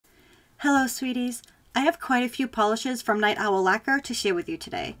Hello sweeties! I have quite a few polishes from Night Owl Lacquer to share with you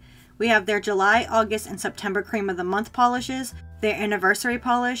today. We have their July, August, and September Cream of the Month polishes, their Anniversary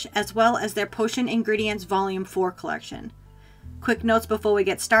polish, as well as their Potion Ingredients Volume 4 collection. Quick notes before we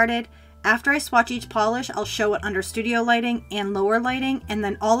get started. After I swatch each polish, I'll show it under studio lighting and lower lighting, and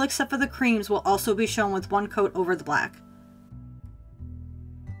then all except for the creams will also be shown with one coat over the black.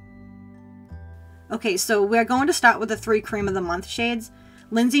 Okay, so we're going to start with the 3 Cream of the Month shades.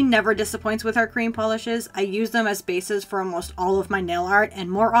 Lindsay never disappoints with her cream polishes. I use them as bases for almost all of my nail art, and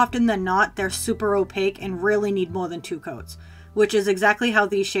more often than not, they're super opaque and really need more than 2 coats, which is exactly how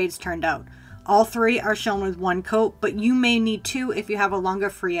these shades turned out. All 3 are shown with 1 coat, but you may need 2 if you have a longer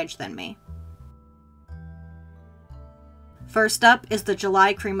free edge than me. First up is the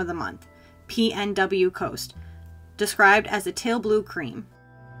July Cream of the Month, PNW Coast, described as a teal blue cream.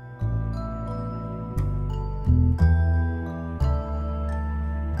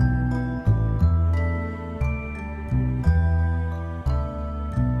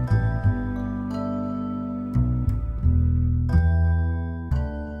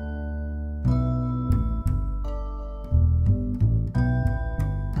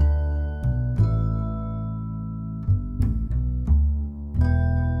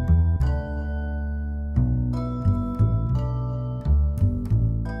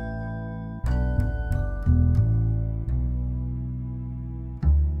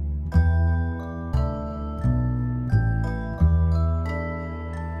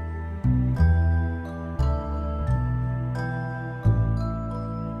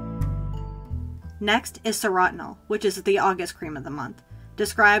 Next is Serotinol, which is the August Cream of the Month,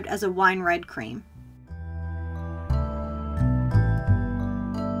 described as a wine red cream.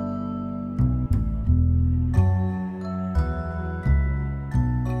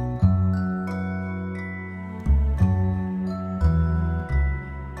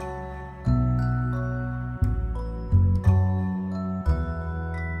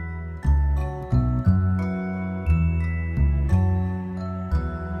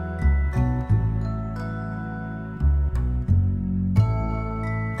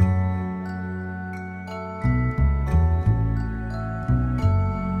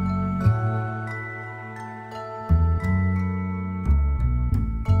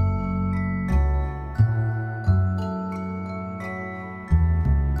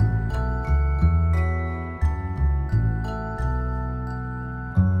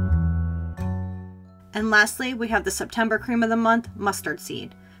 And lastly, we have the September Cream of the Month, Mustard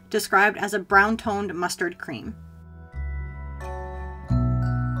Seed, described as a brown-toned mustard cream.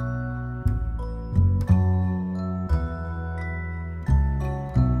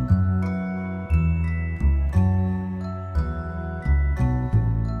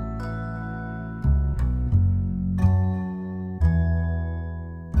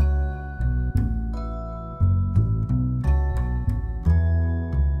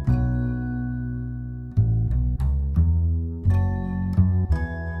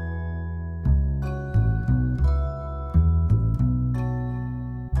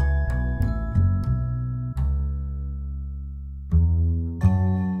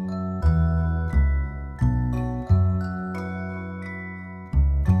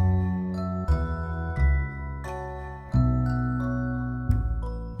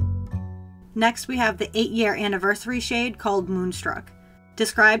 Next, we have the 8-year anniversary shade called Moonstruck,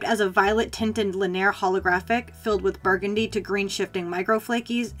 described as a violet-tinted linear holographic filled with burgundy to green shifting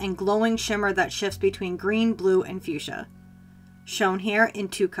microflakies and glowing shimmer that shifts between green, blue, and fuchsia. Shown here in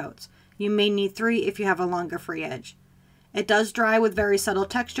 2 coats. You may need 3 if you have a longer free edge. It does dry with very subtle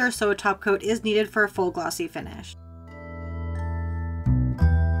texture, so a top coat is needed for a full glossy finish.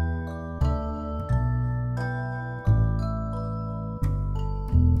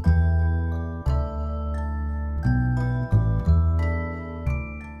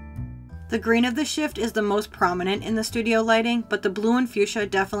 The green of the shift is the most prominent in the studio lighting, but the blue and fuchsia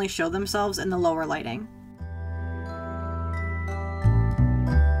definitely show themselves in the lower lighting.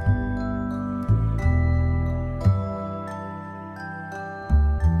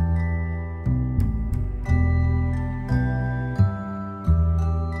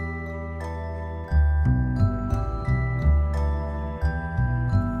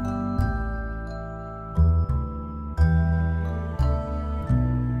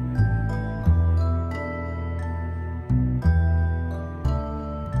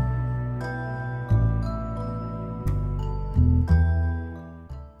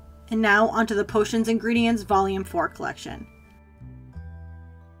 And now onto the Potions Ingredients Volume 4 collection.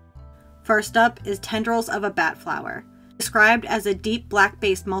 First up is Tendrils of a Bat Flower, described as a deep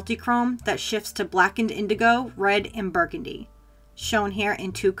black-based multichrome that shifts to blackened indigo, red, and burgundy. Shown here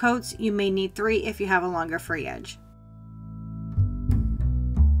in 2 coats, you may need 3 if you have a longer free edge.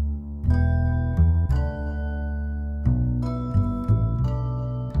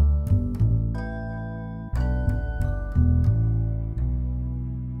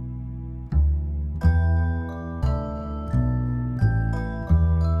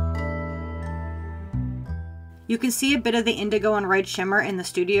 You can see a bit of the indigo and red shimmer in the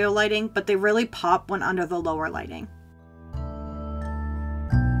studio lighting, but they really pop when under the lower lighting.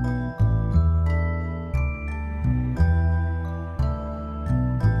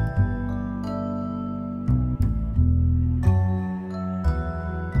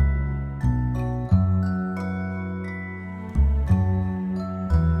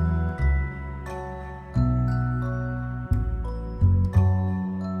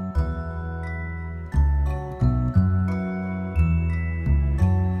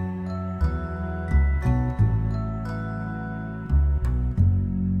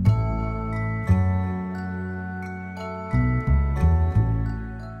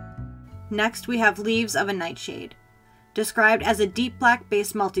 Next, we have Leaves of a Nightshade, described as a deep black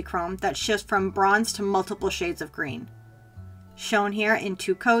base multichrome that shifts from bronze to multiple shades of green. Shown here in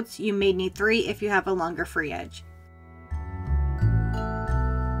 2 coats, you may need 3 if you have a longer free edge.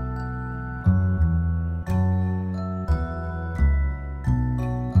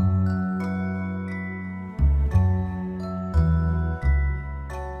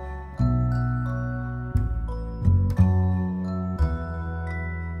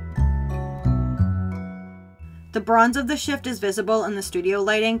 The bronze of the shift is visible in the studio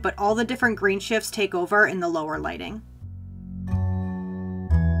lighting, but all the different green shifts take over in the lower lighting.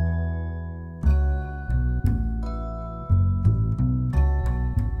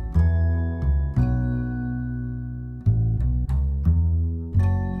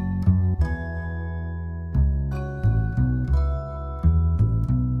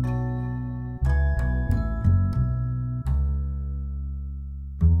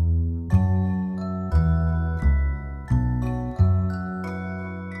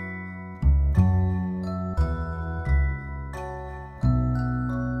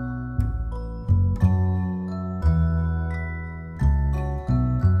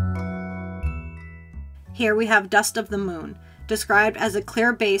 Here we have Dust of the Moon, described as a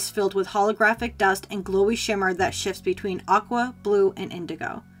clear base filled with holographic dust and glowy shimmer that shifts between aqua, blue, and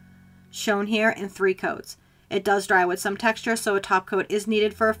indigo. Shown here in 3 coats. It does dry with some texture, so a top coat is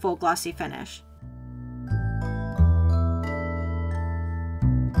needed for a full glossy finish.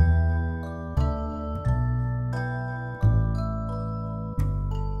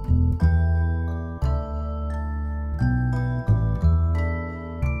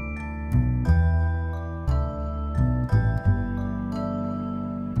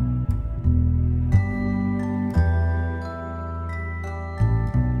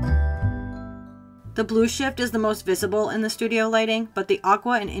 The blue shift is the most visible in the studio lighting, but the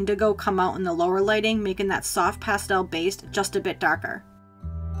aqua and indigo come out in the lower lighting, making that soft pastel base just a bit darker.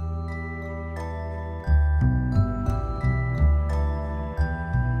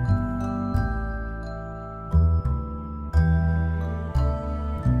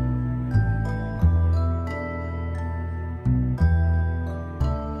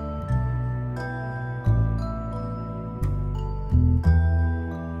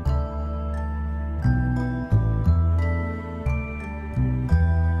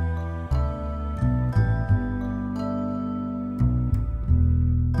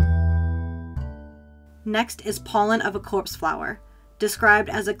 Next is Pollen of a Corpse Flower, described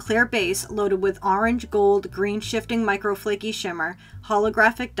as a clear base loaded with orange, gold, green shifting microflaky shimmer,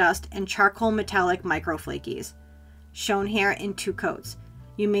 holographic dust, and charcoal metallic microflakies. Shown here in 2 coats.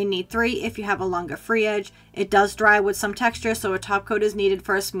 You may need 3 if you have a longer free edge. It does dry with some texture, so a top coat is needed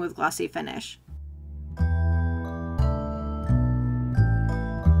for a smooth glossy finish.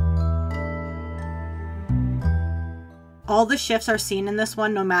 All the shifts are seen in this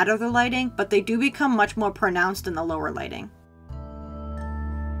one no matter the lighting, but they do become much more pronounced in the lower lighting.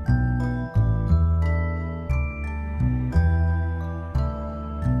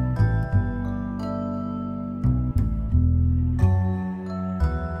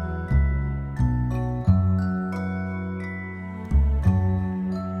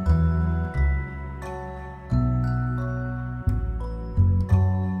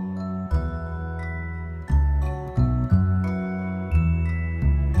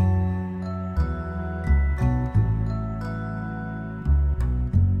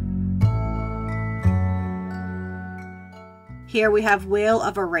 Here we have Whale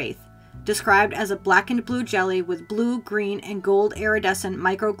of a Wraith, described as a blackened blue jelly with blue, green, and gold iridescent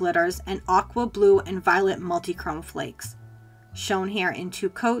micro glitters and aqua, blue, and violet multichrome flakes. shown here in 2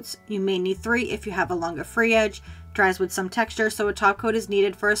 coats. You may need 3 if you have a longer free edge. Dries with some texture, so a top coat is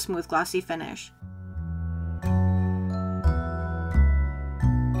needed for a smooth glossy finish.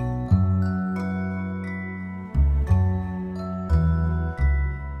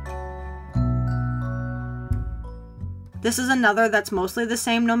 This is another that's mostly the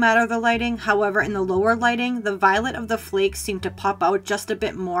same no matter the lighting. However, in the lower lighting, the violet of the flakes seem to pop out just a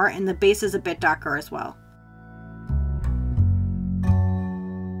bit more, and the base is a bit darker as well.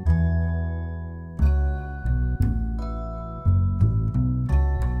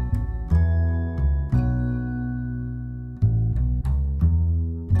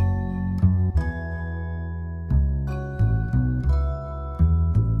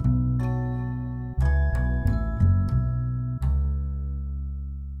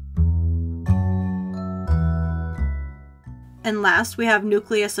 And last, we have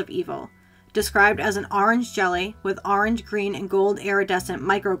Nucleus of Evil, described as an orange jelly with orange, green, and gold iridescent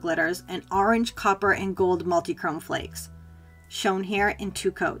micro glitters and orange, copper, and gold multichrome flakes. Shown here in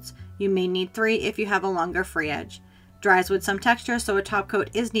 2 coats. You may need 3 if you have a longer free edge. Dries with some texture, so a top coat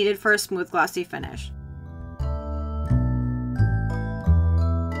is needed for a smooth glossy finish.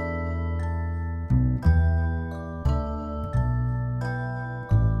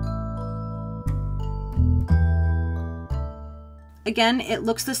 Again, it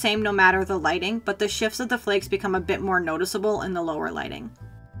looks the same no matter the lighting, but the shifts of the flakes become a bit more noticeable in the lower lighting.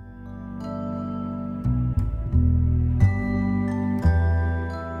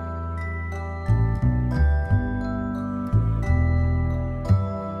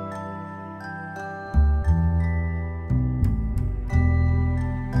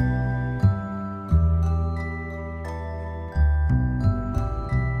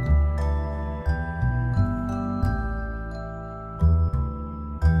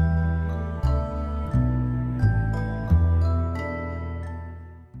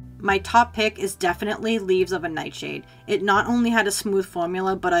 My top pick is definitely Leaves of a Nightshade. It not only had a smooth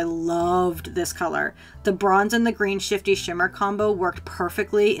formula, but I loved this color. The bronze and the green shifty shimmer combo worked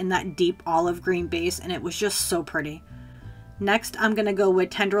perfectly in that deep olive green base, and it was just so pretty. Next, I'm going to go with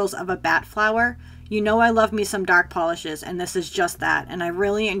Tendrils of a Bat Flower. You know I love me some dark polishes, and this is just that, and I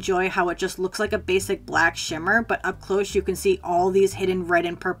really enjoy how it just looks like a basic black shimmer, but up close you can see all these hidden red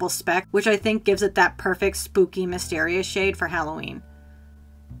and purple specks, which I think gives it that perfect spooky mysterious shade for Halloween.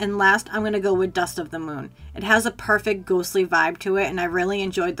 And last, I'm going to go with Dust of the Moon. It has a perfect ghostly vibe to it, and I really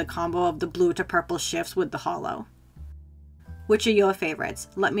enjoyed the combo of the blue to purple shifts with the hollow. Which are your favorites?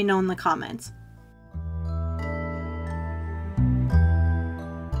 Let me know in the comments.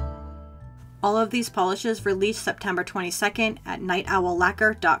 All of these polishes released September 22nd at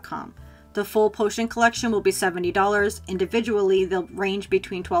nightowllacquer.com. The full potion collection will be $70. Individually, they'll range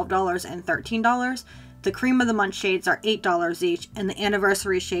between $12 and $13. The Cream of the Month shades are $8 each, and the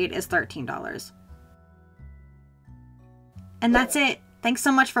Anniversary shade is $13. And that's it. Thanks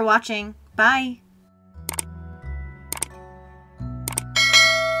so much for watching. Bye!